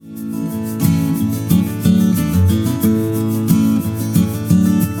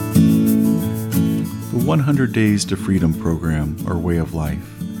100 Days to Freedom program, or way of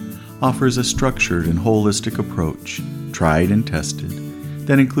life, offers a structured and holistic approach, tried and tested,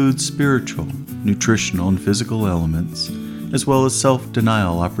 that includes spiritual, nutritional, and physical elements, as well as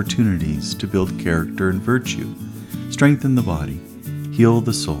self-denial opportunities to build character and virtue, strengthen the body, heal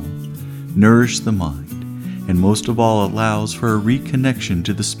the soul, nourish the mind, and most of all allows for a reconnection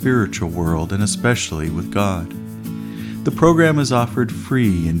to the spiritual world and especially with God. The program is offered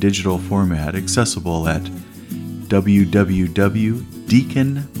free in digital format, accessible at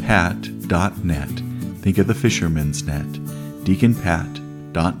www.deaconpat.net. Think of the fisherman's net,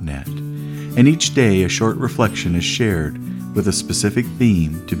 deaconpat.net. And each day a short reflection is shared with a specific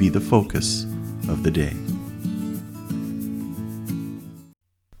theme to be the focus of the day.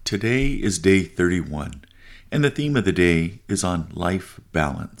 Today is day 31, and the theme of the day is on life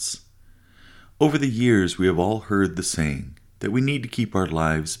balance. Over the years, we have all heard the saying that we need to keep our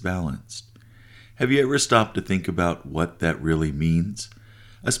lives balanced. Have you ever stopped to think about what that really means,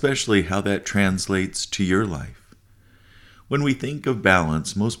 especially how that translates to your life? When we think of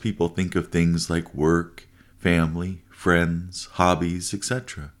balance, most people think of things like work, family, friends, hobbies,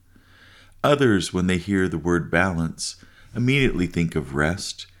 etc. Others, when they hear the word balance, immediately think of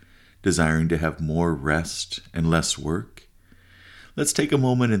rest, desiring to have more rest and less work. Let's take a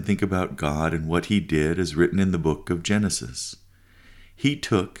moment and think about God and what He did as written in the book of Genesis. He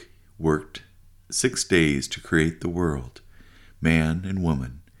worked 6 days to create the world, man and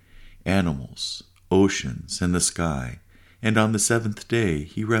woman, animals, oceans, and the sky, and on the 7th day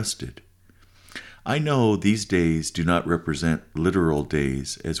He rested. I know these days do not represent literal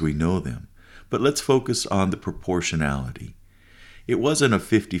days as we know them, but let's focus on the proportionality. It wasn't a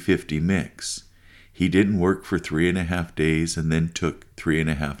 50-50 mix. He didn't work for 3.5 days and then took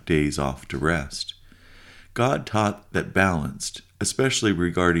 3.5 days off to rest. God taught that balanced, especially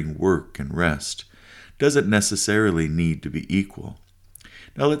regarding work and rest, doesn't necessarily need to be equal.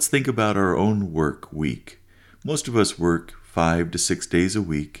 Now let's think about our own work week. Most of us work 5 to 6 days a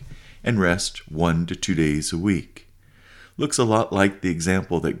week and rest 1 to 2 days a week. Looks a lot like the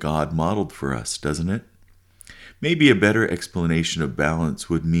example that God modeled for us, doesn't it? Maybe a better explanation of balance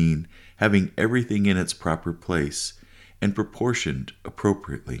would mean having everything in its proper place and proportioned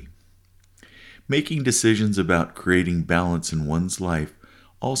appropriately. Making decisions about creating balance in one's life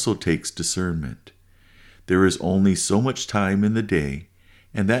also takes discernment. There is only so much time in the day,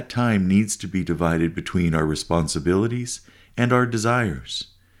 and that time needs to be divided between our responsibilities and our desires.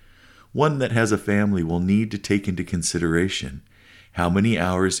 One that has a family will need to take into consideration how many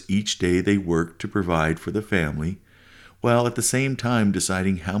hours each day they work to provide for the family, while at the same time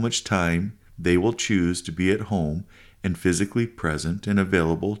deciding how much time they will choose to be at home and physically present and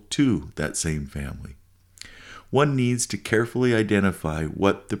available to that same family. One needs to carefully identify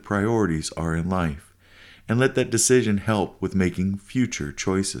what the priorities are in life and let that decision help with making future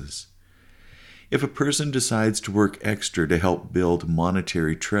choices. If a person decides to work extra to help build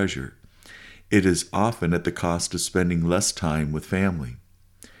monetary treasure, it is often at the cost of spending less time with family.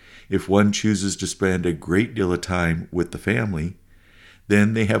 If one chooses to spend a great deal of time with the family,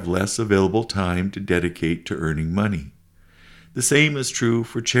 then they have less available time to dedicate to earning money. The same is true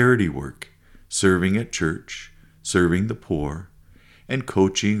for charity work, serving at church, serving the poor, and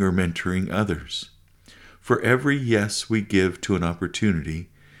coaching or mentoring others. For every yes we give to an opportunity,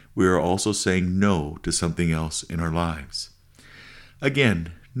 we are also saying no to something else in our lives.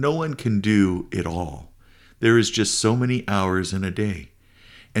 Again, no one can do it all. There is just so many hours in a day,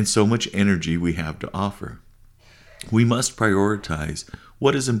 and so much energy we have to offer. We must prioritize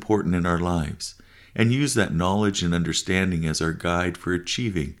what is important in our lives and use that knowledge and understanding as our guide for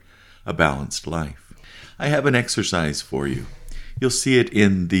achieving a balanced life. I have an exercise for you. You'll see it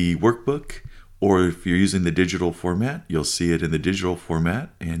in the workbook, or if you're using the digital format, you'll see it in the digital format,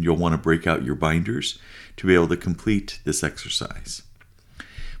 and you'll want to break out your binders to be able to complete this exercise.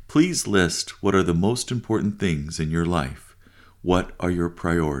 Please list what are the most important things in your life. What are your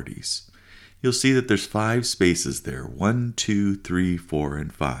priorities? You'll see that there's 5 spaces there, 1, 2, 3, 4,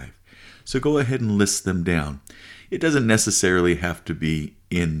 and 5. So go ahead and list them down. It doesn't necessarily have to be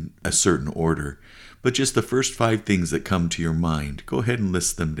in a certain order, but just the first 5 things that come to your mind, go ahead and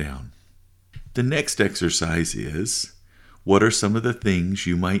list them down. The next exercise is, what are some of the things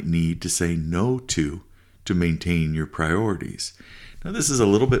you might need to say no to maintain your priorities? Now this is a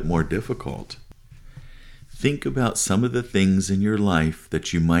little bit more difficult. Think about some of the things in your life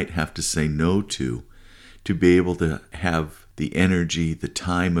that you might have to say no to be able to have the energy, the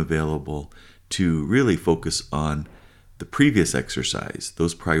time available to really focus on the previous exercise,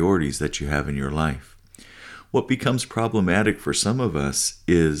 those priorities that you have in your life. What becomes problematic for some of us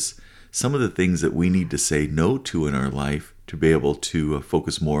is some of the things that we need to say no to in our life to be able to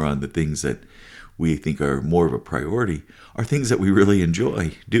focus more on the things that we think are more of a priority are things that we really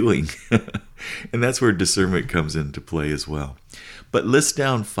enjoy doing. And that's where discernment comes into play as well. But list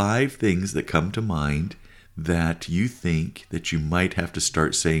down 5 things that come to mind that you think that you might have to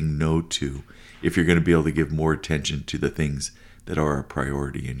start saying no to if you're going to be able to give more attention to the things that are a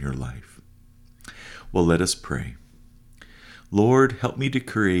priority in your life. Well, let us pray. Lord, help me to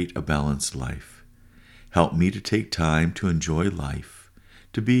create a balanced life. Help me to take time to enjoy life,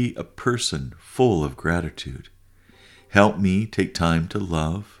 to be a person full of gratitude. Help me take time to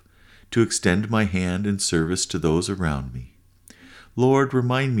love, to extend my hand in service to those around me. Lord,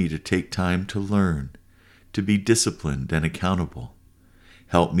 remind me to take time to learn, to be disciplined and accountable.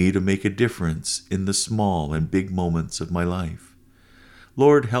 Help me to make a difference in the small and big moments of my life.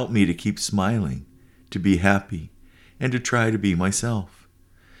 Lord, help me to keep smiling, to be happy, and to try to be myself.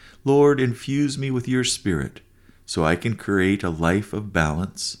 Lord, infuse me with your Spirit so I can create a life of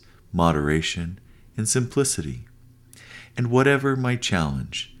balance, moderation, and simplicity. And whatever my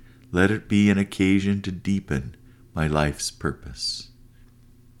challenge, let it be an occasion to deepen my life's purpose.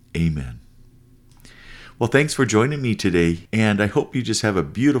 Amen. Well, thanks for joining me today, and I hope you just have a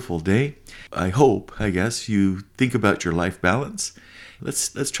beautiful day. I guess, you think about your life balance.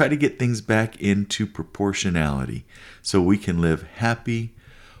 Let's try to get things back into proportionality so we can live happy,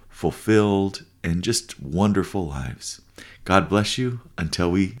 fulfilled, and just wonderful lives. God bless you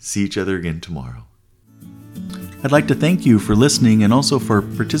until we see each other again tomorrow. I'd like to thank you for listening and also for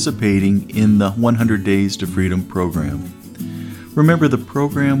participating in the 100 Days to Freedom program. Remember, the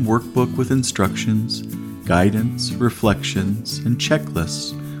program workbook with instructions, guidance, reflections, and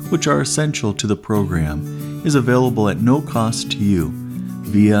checklists, which are essential to the program, is available at no cost to you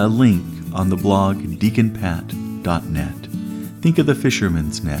via a link on the blog deaconpat.net. Think of the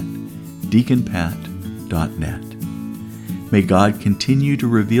fisherman's net, deaconpat.net. May God continue to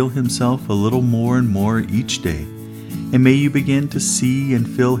reveal himself a little more and more each day, and may you begin to see and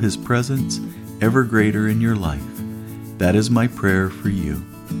feel his presence ever greater in your life. That is my prayer for you.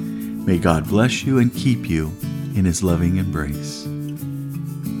 May God bless you and keep you in his loving embrace.